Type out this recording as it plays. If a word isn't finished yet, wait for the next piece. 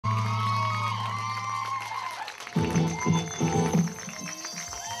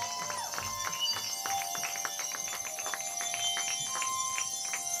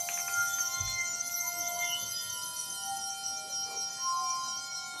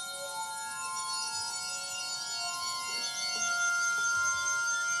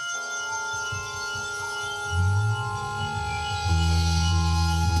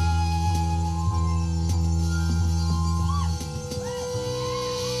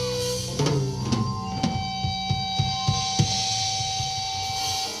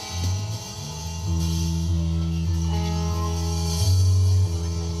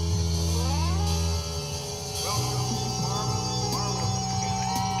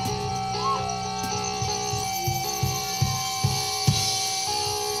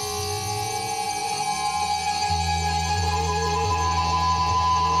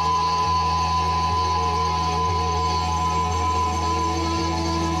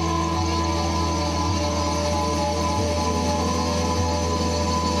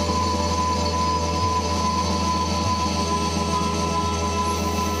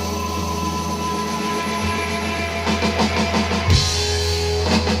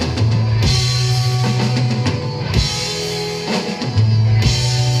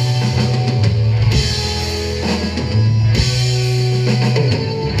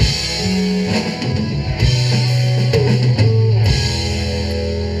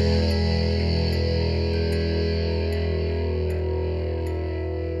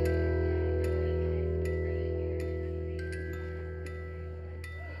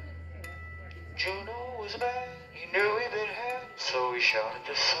Juno was bad, he knew he'd been had, so he shot at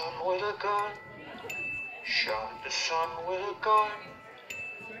the sun with a gun. Shot at the sun with a gun.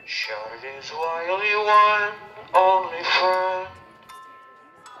 Shot at his wily one, only friend.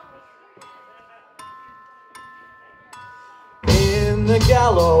 In the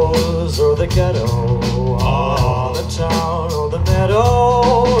gallows or the ghetto, on the town or the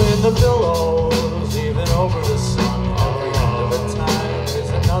meadow, in the billows, even over the sun, every end of a time is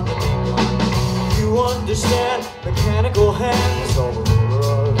another begun. You understand, mechanical hands, all the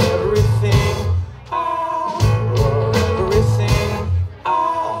ruler of everything, all the ruler of everything,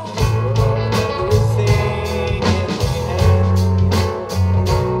 all the ruler of everything in the end.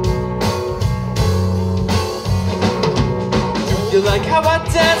 Do you like how I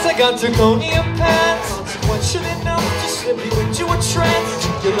dance? I got zirconia pants. Consequential enough to slip you into a trance.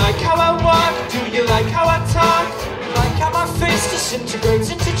 Do you like how I walk? Do you like how I talk? Like how my face disintegrates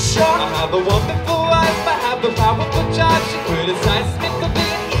into chalk. I have a wonderful wife, I have a powerful job. She criticizes me for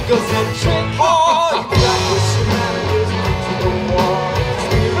being egocentric. Oh, you practice your mannerism to the wall.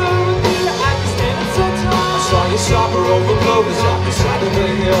 Zero reveal, I can stand it so tall. I saw you slobber over clovers on the side of the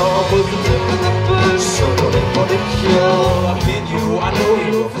hill. I was the tip of the bush, circling for the kill. I've been you, I know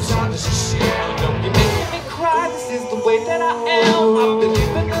you, if it's on this shit. Don't you making me cry, this is the way that I am. I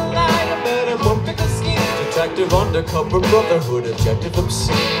believe in the lie, a metamorphic scheme. Detective, undercover, brotherhood, objective,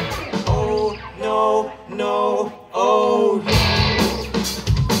 obscene. Oh, no, no, oh, yeah.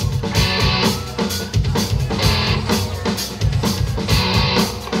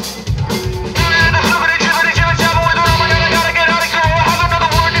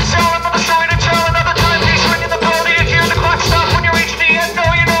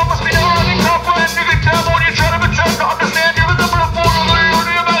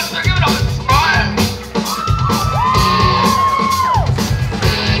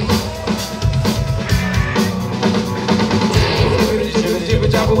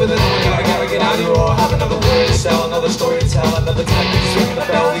 With it, gotta get out of here, or have another word to sell, another story to tell, another time to swing the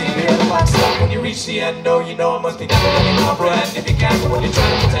bell, leave here, the clock stop when you reach the end. No, you know it must be never let me comprehend. If you can't, but when you're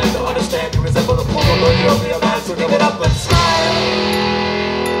trying to pretend to understand, you resemble the poor Lord, you're only a man, so give it up and smile.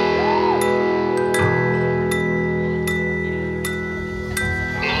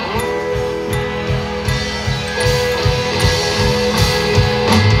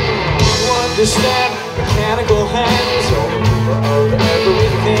 Understand, mechanical hands, all the ruler of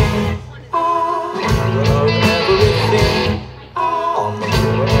everything, all the ruler of everything, all the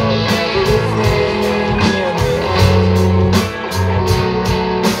ruler of everything in the end.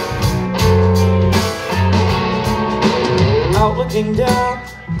 Out looking down,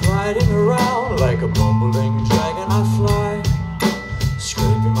 gliding around like a bumbling dragon I fly,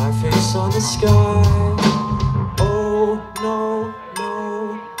 scraping my face on the sky. Oh no, no.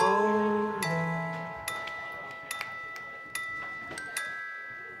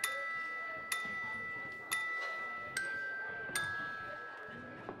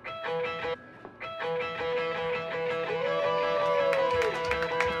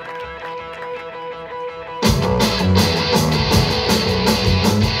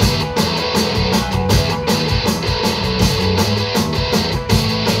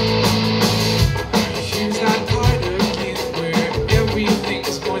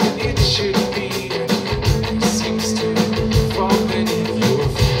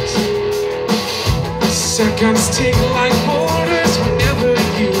 can stick like boulders whenever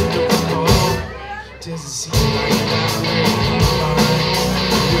you don't fall. Does it seem like that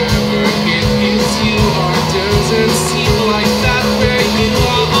wherever it is you are? Does it seem like that where you are?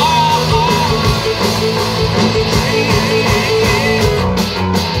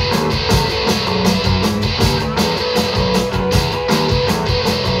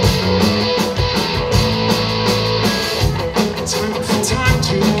 Time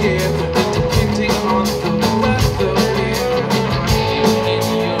together, depending on the weather. Where are you in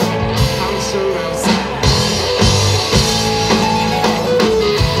your house or outside?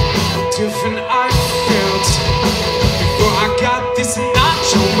 Different I felt before I got this notch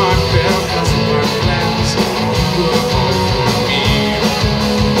on my belt. Cause my plans were all for me.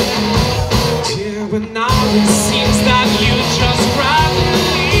 Yeah, but now it seems that you just rather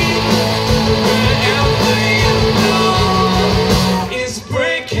leave. Wherever you go is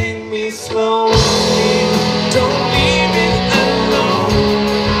breaking me slowly. Don't leave it alone.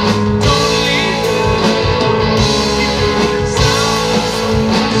 Don't leave it alone. You sound so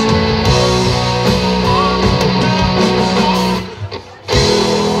much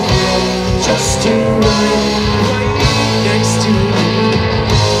just to right next to me.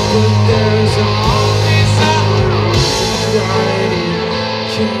 But there's always a reason why it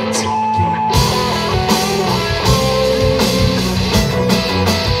can't be.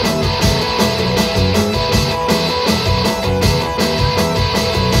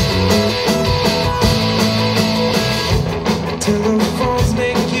 Telephones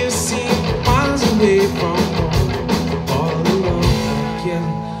make you seem miles away from home. All alone, I get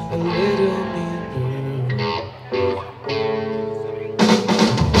a little meaner.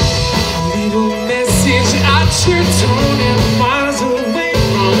 Little message at your tone and miles away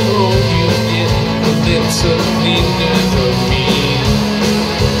from home. You get a little meaner of me.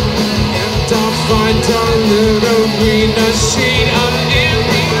 And I'll find a little greener shade of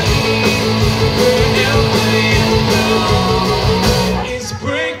envy. Wherever you go is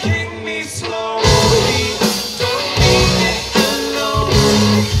breaking me slowly. Don't leave it alone.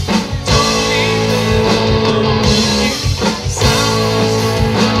 Don't leave it alone. You sound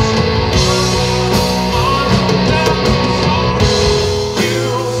you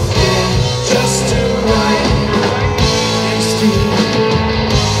fit just to right next to me.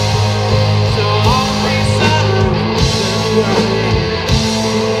 So always up and right.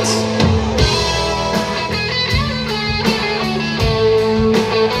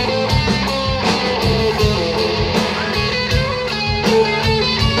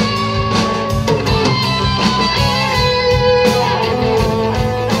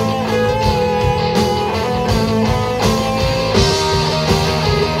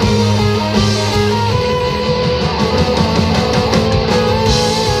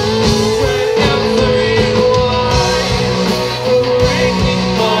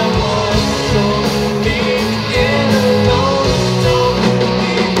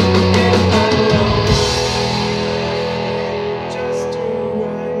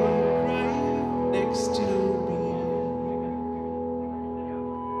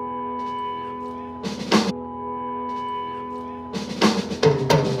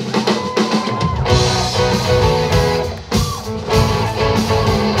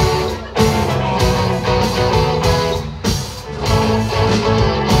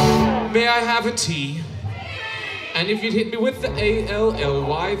 May I have a tea? And if you'd hit me with the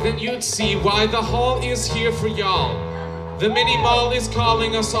A-L-L-Y, then you'd see why the hall is here for y'all. The mini mall is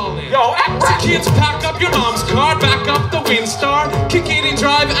calling us all in. Yo, so kids, pack up your mom's car, back up the Windstar, kick it in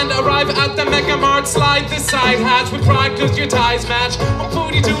drive and arrive at the Mega Mart. Slide the side hatch with pride cause your ties match. I'm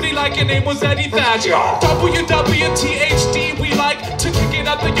booty duty like your name was Eddie Thatch. WWTHD, we like to kick it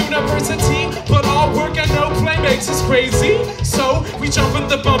at the university, but all work and no play makes us crazy. So we jump in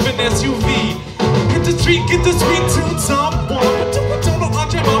the bumpin' SUV. Hit the street, get the sweet tunes up. But do a total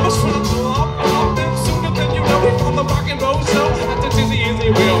on your mama's front door. Then sooner than you know we on the rock and roll show at the Dizzy Izzy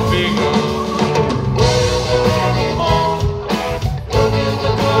real big.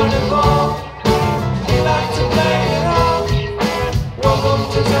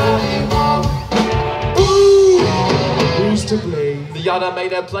 To blame. The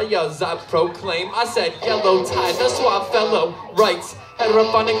automated players I proclaim. I said yellow tide, that's why fellow writes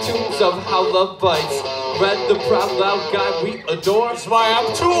heterophonic tunes of how love bites. Red the proud loud guy we adore. That's why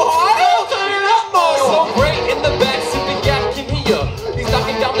I'm too hard, I'll turn it up more. So great in the backseat the gap can hear. He's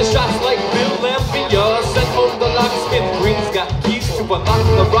knocking down the shots like Bill Lamphere. Sent home the locksmith, Green's got keys to unlock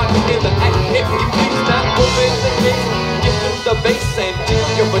the rock in the act. If he please not open the gates, give him the bass and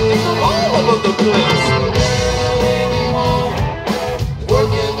give a nigga all over the place.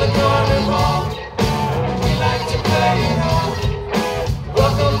 Working the carnival, we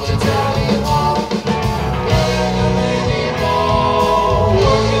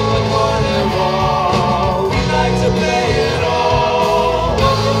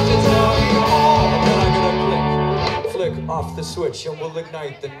off the switch and we'll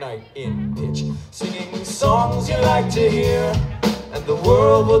ignite the night in pitch. Singing songs you like to hear, and the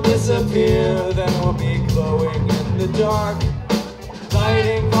world will disappear. Then we'll be glowing in the dark,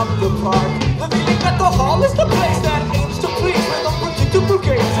 lighting up the park. Revealing that the hall is the place that aims to please with unpredictable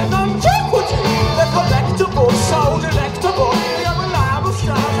games and uncertainty. The collectible, so delectable, the unreliable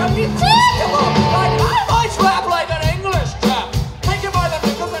stars are detectable. Like I might rap like an English chap. Take it by the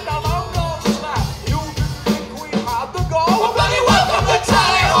fingers and the logo snap. You didn't think we had the go? Well, bloody welcome to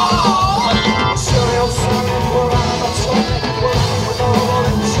Tally Hall! Serial singing, we're on the sonic, we're on with the whole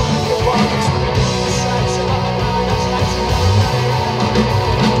and showing your bodies.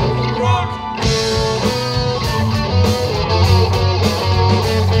 Rock.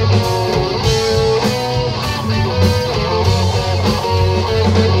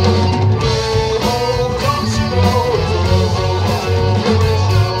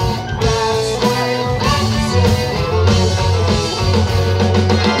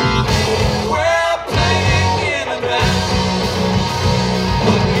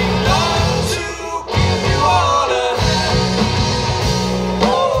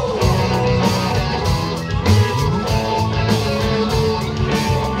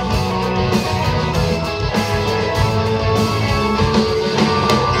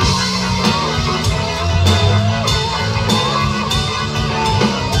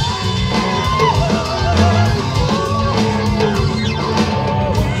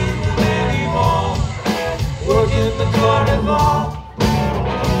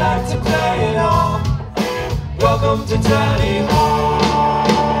 Welcome to Tally Hall.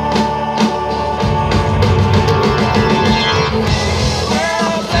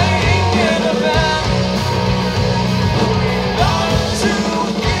 We're playing in a band. We love to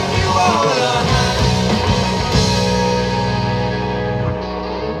give you all a hand.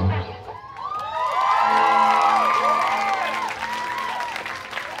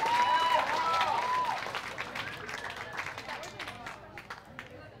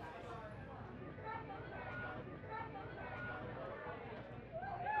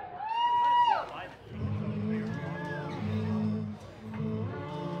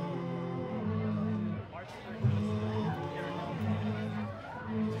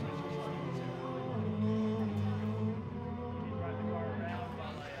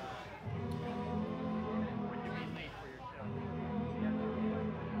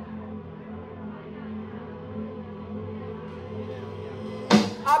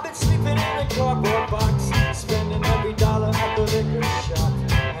 I've been sleeping in a cardboard box, spending every dollar at the liquor shop.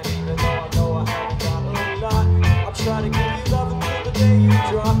 And even though I know I haven't got a lot, I'll try to give you love until the day you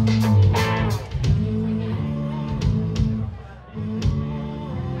drop.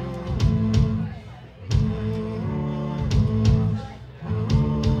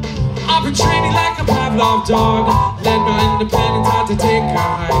 I've been training like a Pavlov dog, led my independence out to take a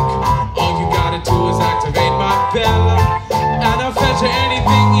hike. All you gotta do is activate my bell, and I'll fetch you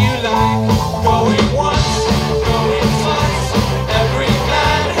anything you like. Going once, going twice, every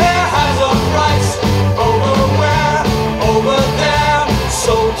man here has a price. Over where? Over there.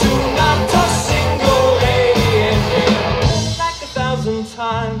 So do not a single lady in here. Like 1,000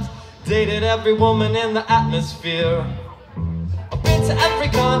 times, dated every woman in the atmosphere. I've been to every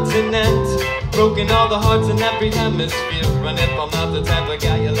continent, broken all the hearts in every hemisphere. And if I'm not the type of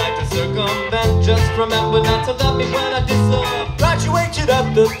guy you like to circumvent, just remember not to love me when I disappear. Graduated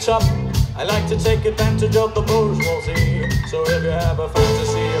at the top, I like to take advantage of the bourgeoisie. So if you have a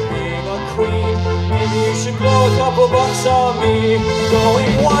fantasy of being a queen, maybe you should blow a couple bucks on me.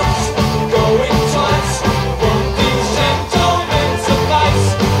 Going once, going twice, won't these gentlemen suffice?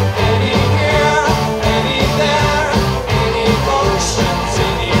 Any here, any there, any motions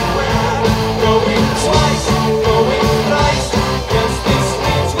anywhere. Going twice, going thrice, guess this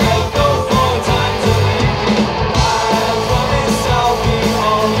means we'll go 4 times a day. I promise I'll be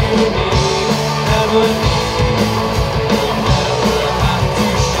all you need, never need, you'll never have to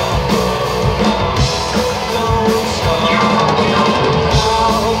shop around. Don't stop,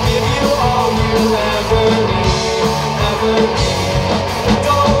 I'll give you all you'll ever need, ever need.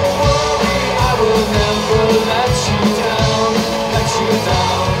 Don't worry, I will never let you down, let you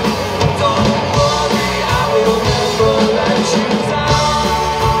down. Don't worry, I will never let you down.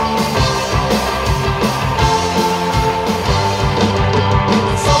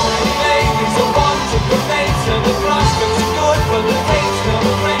 So many ladies are wanting the mates, and the prospects are good, but the dates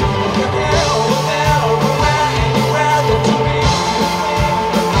never break. Over here, over there, over where, anywhere that you be.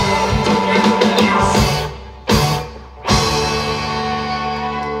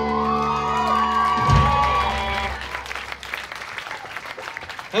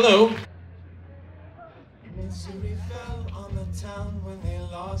 Hello. Misery fell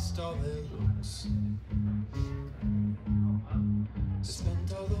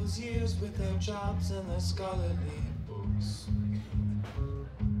shops and their scholarly books,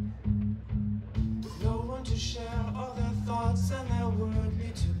 with no one to share all their thoughts and their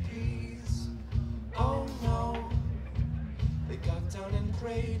worldly to-be's. Oh no, they got down and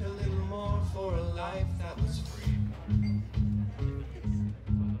prayed a little more for a life that was free.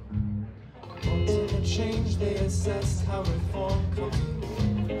 Wanting to change, they assessed how reform could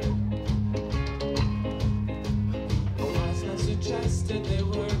be. A wise man suggested they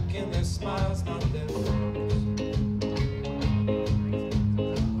work in their smiles, not their frowns.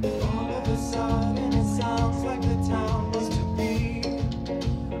 All of a sudden it sounds like the town was to be.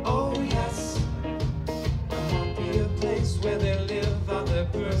 Oh yes, might not be a place where they live out their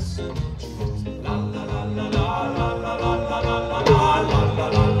personal dreams. La la la la la la la la la la la la la la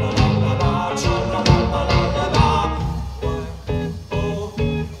la.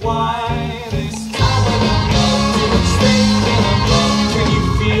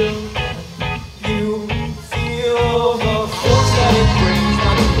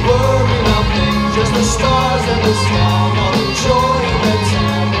 Stars in the sky, all the joy in the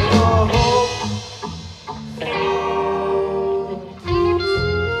time, and the hope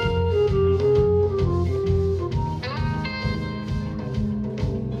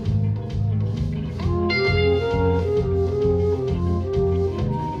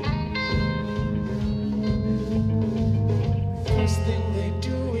First thing they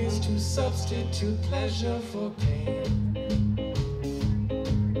do is to substitute pleasure for pain,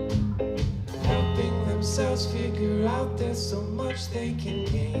 themselves figure out there's so much they can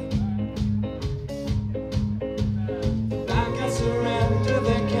gain. The bad guys surrender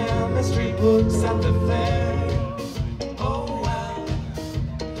their chemistry books at the fair. Oh well,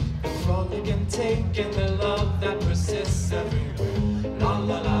 they frolic and take in the love that persists everywhere. La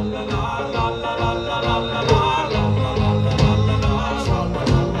la la la la la la la la la la la la la la la la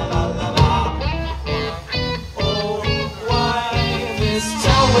la la la. Oh, why this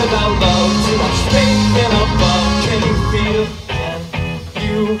town without love? Too much faith in above. Can you feel? Can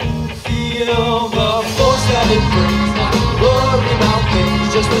you feel the force that it brings? Not worry about things,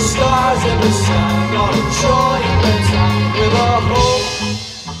 just the stars in the sky, all the joy in the time, with a hope.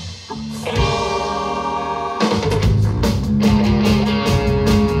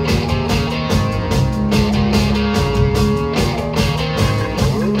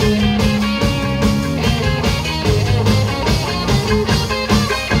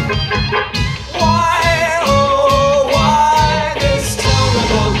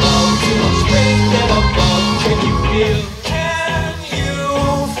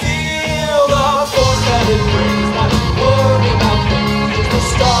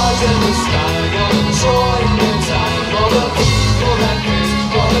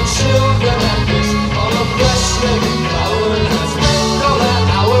 Children at this, all the fresh living flowers, I spend all their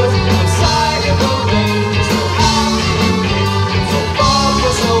hours outside in the rain. Just so happy you came, so far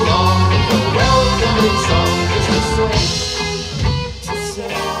for so long, with a welcoming song, just the same to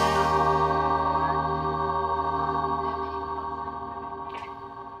say.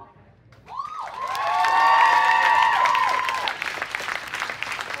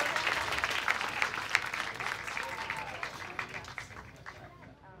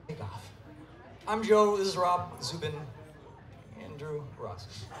 I'm Joe, this is Rob, Zubin, Andrew, Ross.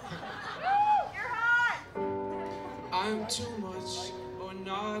 You're hot! I'm too much or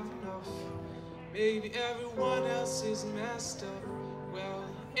not enough. Maybe everyone else is messed up. Well,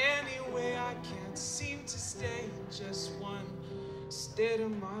 anyway, I can't seem to stay in just one state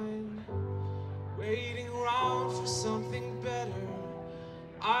of mind, waiting around for something better.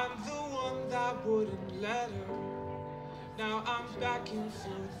 I'm the one that wouldn't let her. Now I'm back and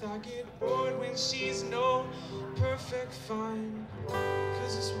forth, I get bored when she's no perfect fine.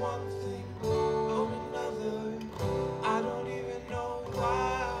 Cause it's one thing or another, I don't even know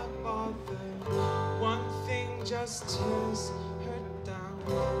why I bother. One thing just tears her down.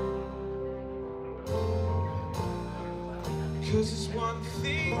 Cause it's one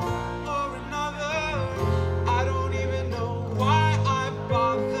thing or another, I don't even know why I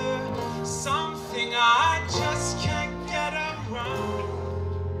bother. Something I just can't get around.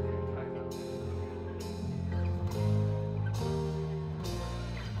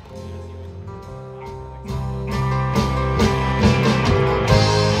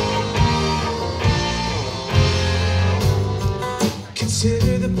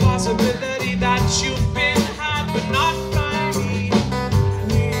 Consider the possibility that you've been had but not by me.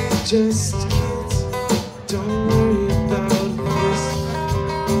 We're just kids, don't worry about this.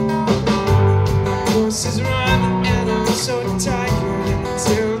 My course is run and I'm so tired.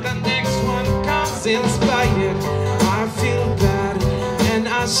 Until the next one comes inspired, I feel bad and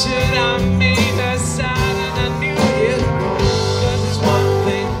I should I make the sign and I knew it? 'Cause it's one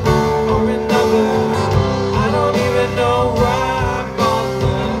thing or another. I don't even know why I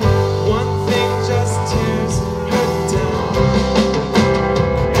bother. One thing just tears her down.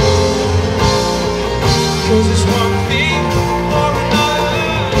 'Cause it's one thing or another.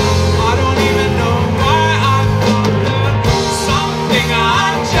 I don't even know why I bother. Something I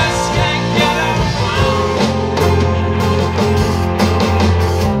just can't get around.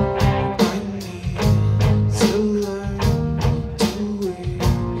 I need to learn to wait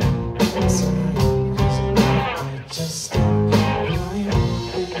in time, 'cause I just don't mind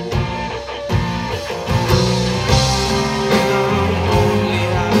it. And I'm only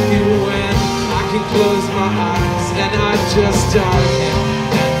happy when I can close my eyes and I just dive in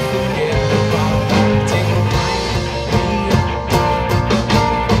and forget about acting like me.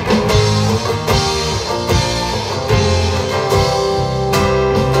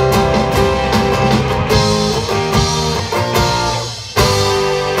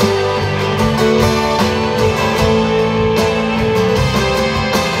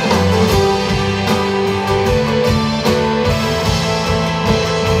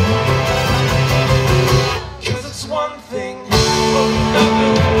 Cause it's one thing or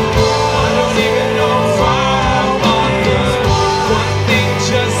another. I don't even know why I bother. One thing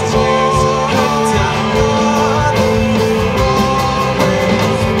just tears her down.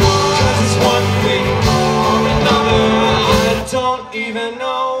 Cause it's one thing or another. I don't even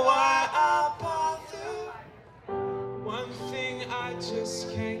know why I bother. One thing I just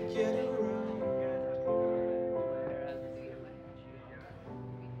can't get around.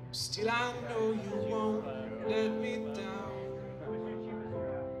 Still I know you won't let me down.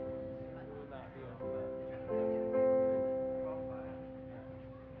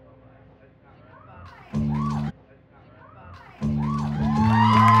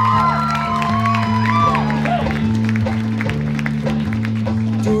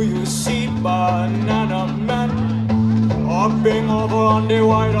 Do you see Banana Man hopping over on the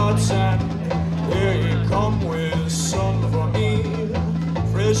white hot sand? Here he come with some for me,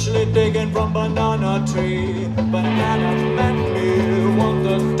 freshly taken from banana tree. Banana Man, me want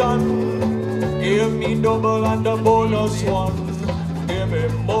the done. Give me double and a bonus one. Give me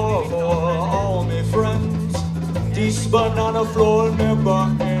more for all my friends. This banana floor never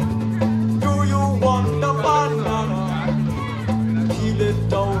end. Do you want the banana? Peel it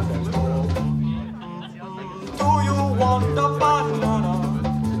down and go. Do you want the banana?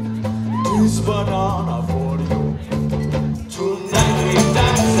 This banana for you. Tonight we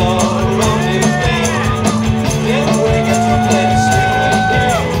dance around the bend. Then we get to play the spirit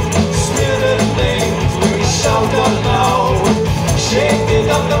game. Spirit names we shout aloud. Shake it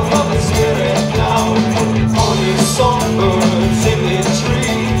up the public spirit cloud. All these songbirds in the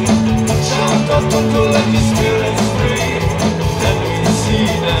tree. Shout up to let the spirits free. Then we see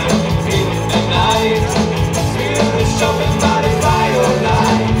them in the night. Spirits jumping by the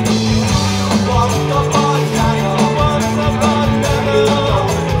firelight. Want the banana, want the banana.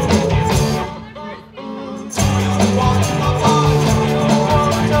 Do you want the banana,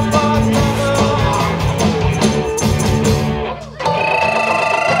 want the banana?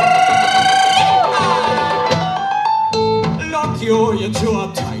 Lock you, you're too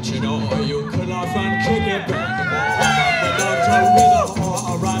uptight, you know. You could laugh and kick it back and forth. Without a rhythm or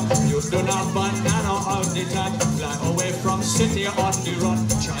a rhyme, you do not banana all the time. Fly away from city on the run,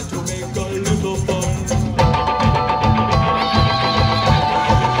 try to make a little fun.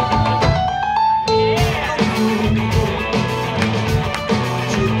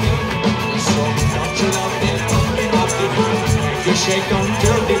 You shake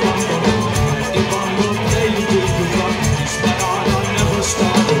until the bongo, the bongo play you till you drop. This banana never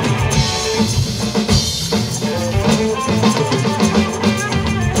stop.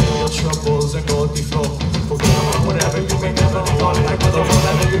 Your troubles and go the flow. Forget about whatever you may never thought. Like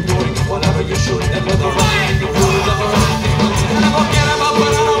whatever you're doing, whatever you're shooting, and whether right the rules of a right thing. And forget about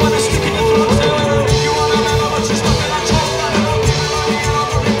what I don't wanna stick in your throat. You wanna remember what you're stuck in a trap.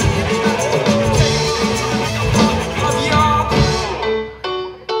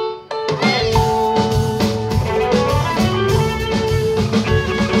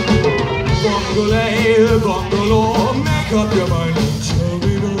 Bungalow, make up your mind and tell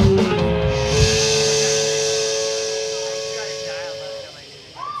me no.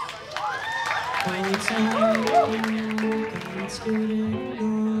 When you tell me that it's getting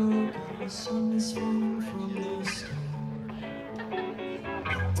dark, the sun is falling from the sky.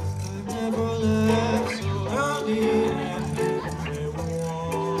 I never left so early and they wonder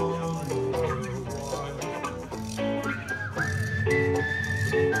why.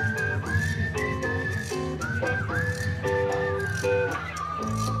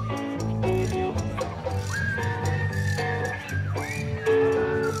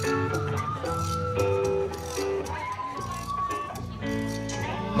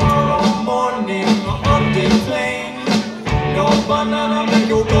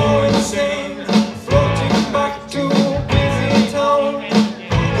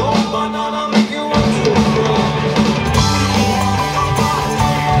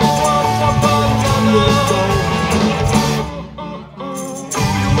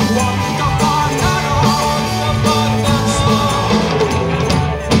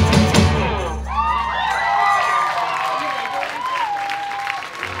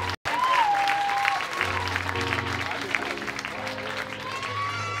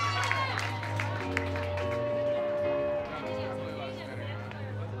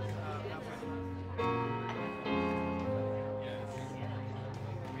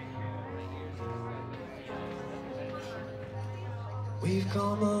 We've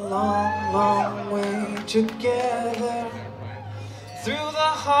come a long, long way together, through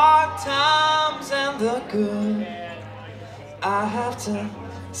the hard times and the good. I have to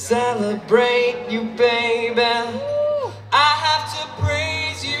celebrate you, baby. I have to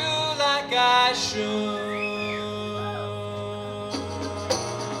praise you like I should.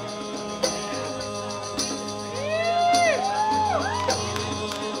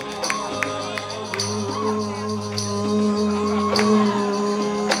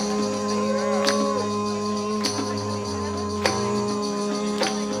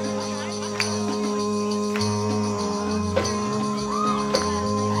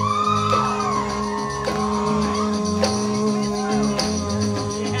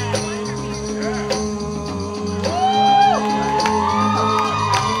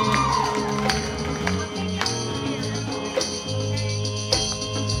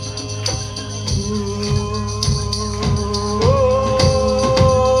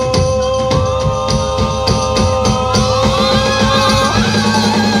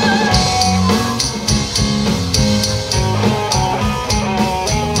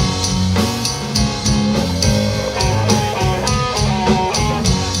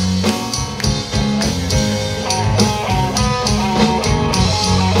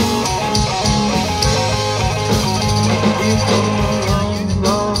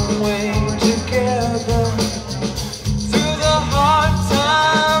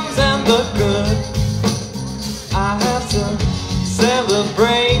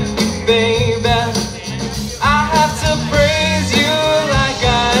 Celebrate you, baby. I have to praise you like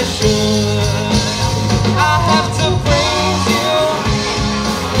I should. I have to praise you.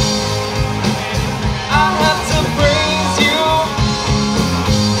 I have to praise you.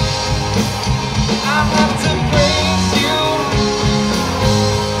 I have to praise you.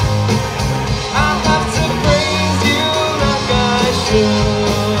 I have to praise you like I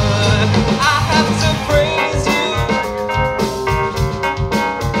should. I have to praise you.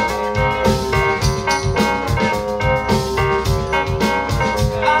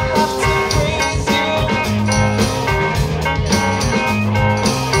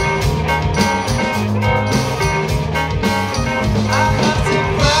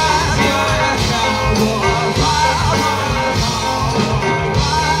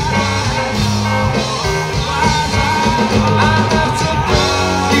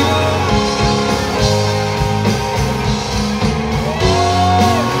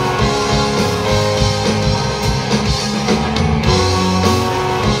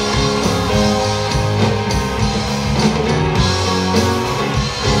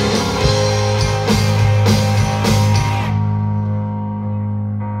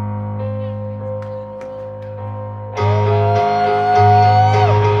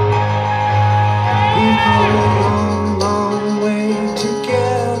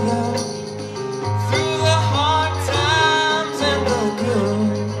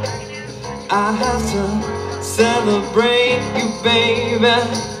 I have to celebrate you, baby.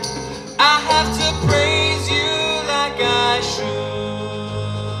 I have to praise you like I should.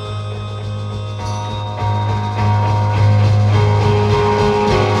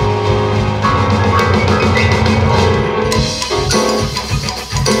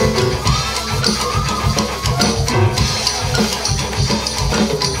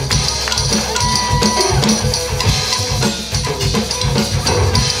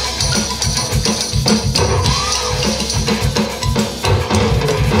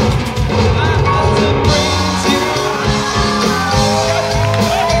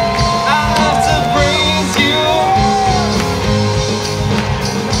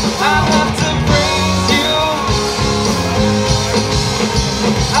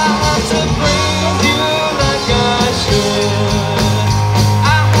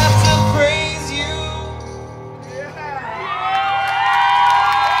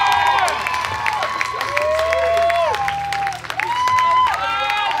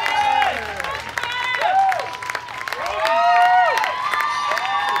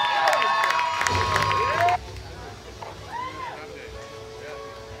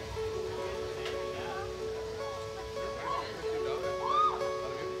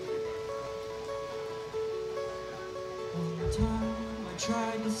 Time I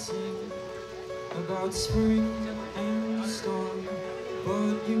tried to sing about spring and storm,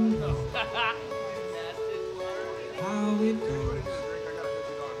 but you know how it goes.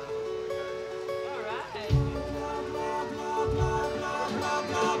 Blah, blah, blah, blah, blah, blah,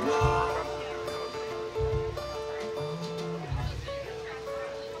 blah, blah.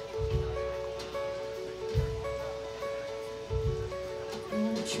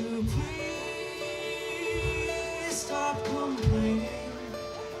 Won't you please stop complaining?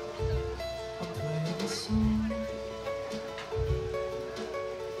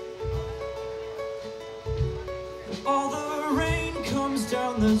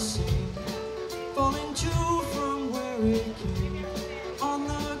 the scene, falling to from where it came, on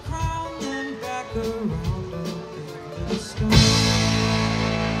the ground and back around up into the sky.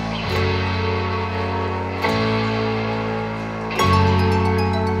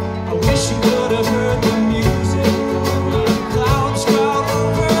 I wish you could have heard the music when the clouds cloud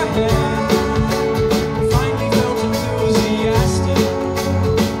overhead. Finally felt enthusiastic,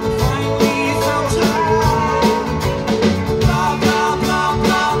 finally felt alive. Blah, blah, blah,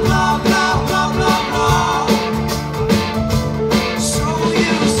 blah, blah, blah, blah, blah, blah. So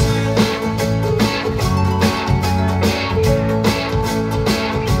you said,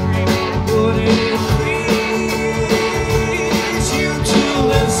 would it please you to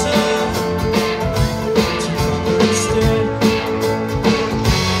listen to instead?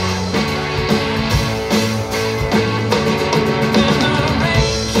 Then the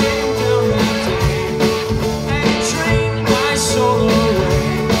rain came down that day and drained my soul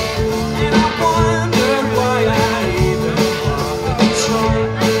away, and I wondered why I even bothered to try.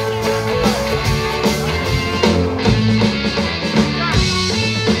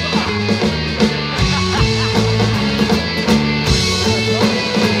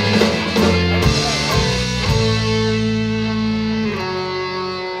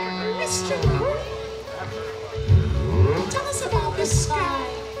 Mr. Moon, tell us about the sky.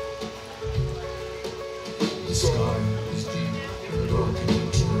 The sky is deep and dark and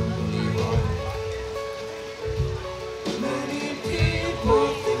eternally high. Many people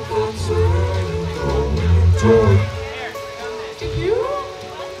think that's where you go when you die. Do you?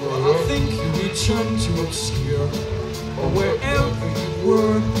 Well, I think you return to obscure, or wherever you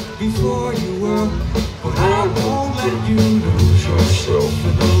were before you were. But I won't let you lose yourself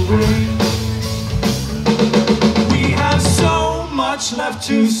in the rain. We have so much left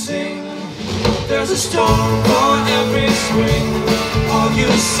to sing. There's a storm for every spring. All you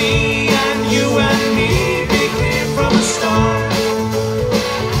see and you and me became from a star.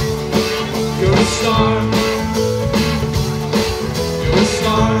 You're a star. You're a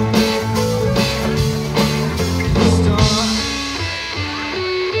star. You're a star.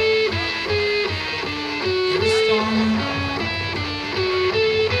 You're a star.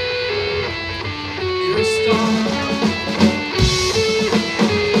 You're a star.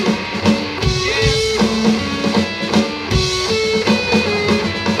 Yes. You're a star.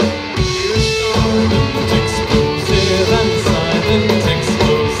 Explosive and silent,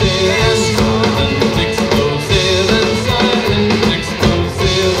 explosive and silent, explosive and silent,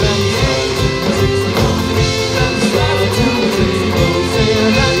 explosive and silent, explosive and silent, explosive and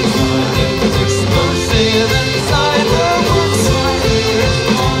silent, explosive and silent, explosive and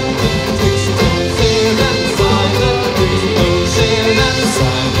silent, explosive and silent, explosive and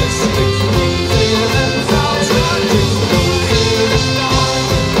silent, explosive and silent,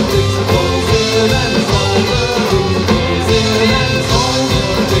 explosive and silent, explosive and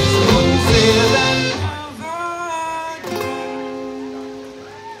silent, explosive and never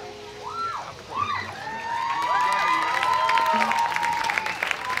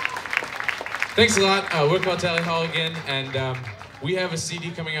Thanks a lot. We're called Tally Hall again, and we have a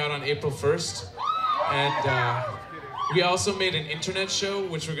CD coming out on April 1st. And we also made an internet show,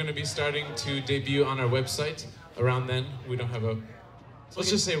 which we're going to be starting to debut on our website around then. We don't have a... Let's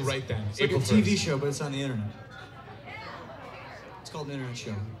just say right then, It's like a April TV 1st. show, but it's on the internet. It's called an internet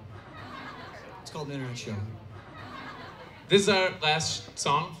show. It's called an internet show. This is our last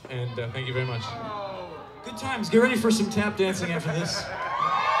song, and thank you very much. Good times. Get ready for some tap dancing after this.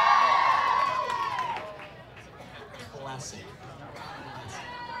 Classic.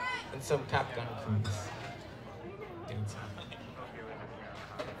 and some tap dancing.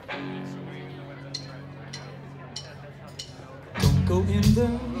 Don't go in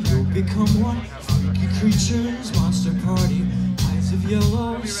there, you'll become one. Freaky creatures, monster party. Eyes of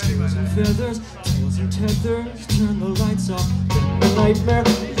yellow, scales and feathers, tails and tethers. Turn the lights off, then the nightmare.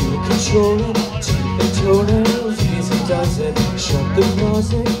 You control it, teeth and toenails. Easy does it. Shut the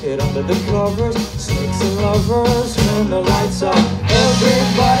closet, get under the covers. Snakes and lovers, turn the lights off.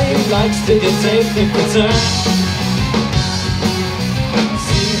 Everybody likes to get taken for turn.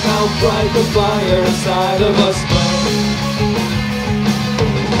 See how bright the fire inside of us burns.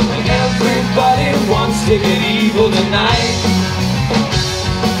 And everybody wants to get evil tonight.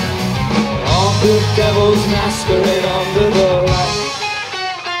 All the devils masquerade under the light.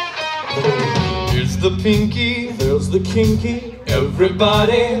 Here's the pinky, there's the kinky.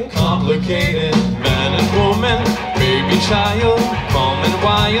 Everybody complicated. Man and woman, baby child, calm and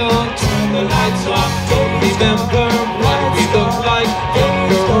wild. Turn the lights off, don't remember what we look like.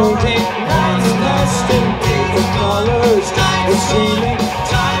 Finger holding, one lasting, different colors, time is streaming.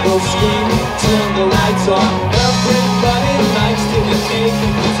 lights off. Everybody likes to be taken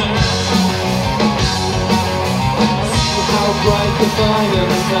for turns. See how bright the fire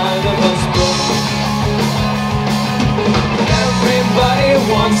inside of us burns. Everybody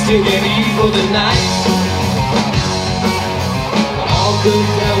wants to get evil tonight. All good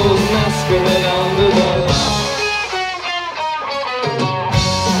devils masquerade under the light.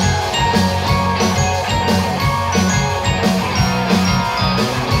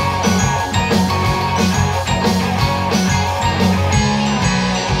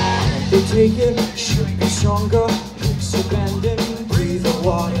 Take it, should be stronger. Hips abandoned, breathe the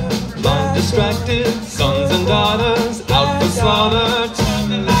water. Mind distracted, sons and daughters out for slaughter. Turn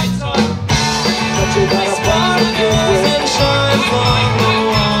the lights on. But you gotta find the good and shines like no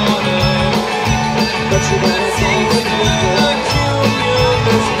water. But you gotta find the good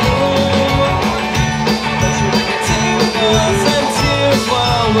Cumulus gloom. But you gotta Take the blood and tears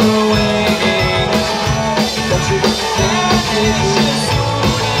while we're waiting. But you gotta find the good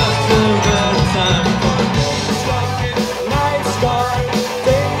Night's gone,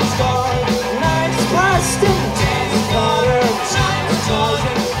 day's gone, night's past and day's gone. Time's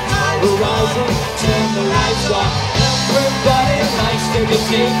horizon, turn the lights off. Everybody likes to get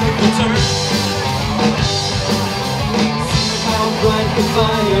taken for turns. See how bright the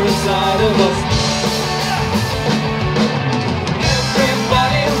fire inside of us.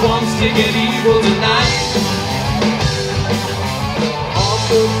 Everybody wants to get evil tonight. All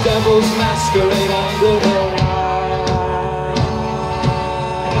the devils masquerade under the light.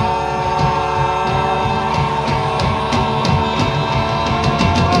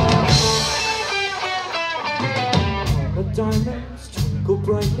 Diamonds twinkle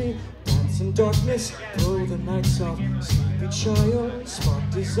brightly, dance in darkness, blow the nights off. Sleepy child, spark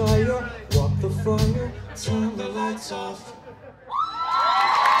desire, walk the fire, turn the lights off.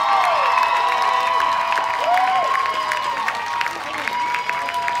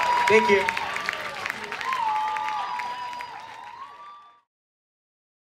 Thank you.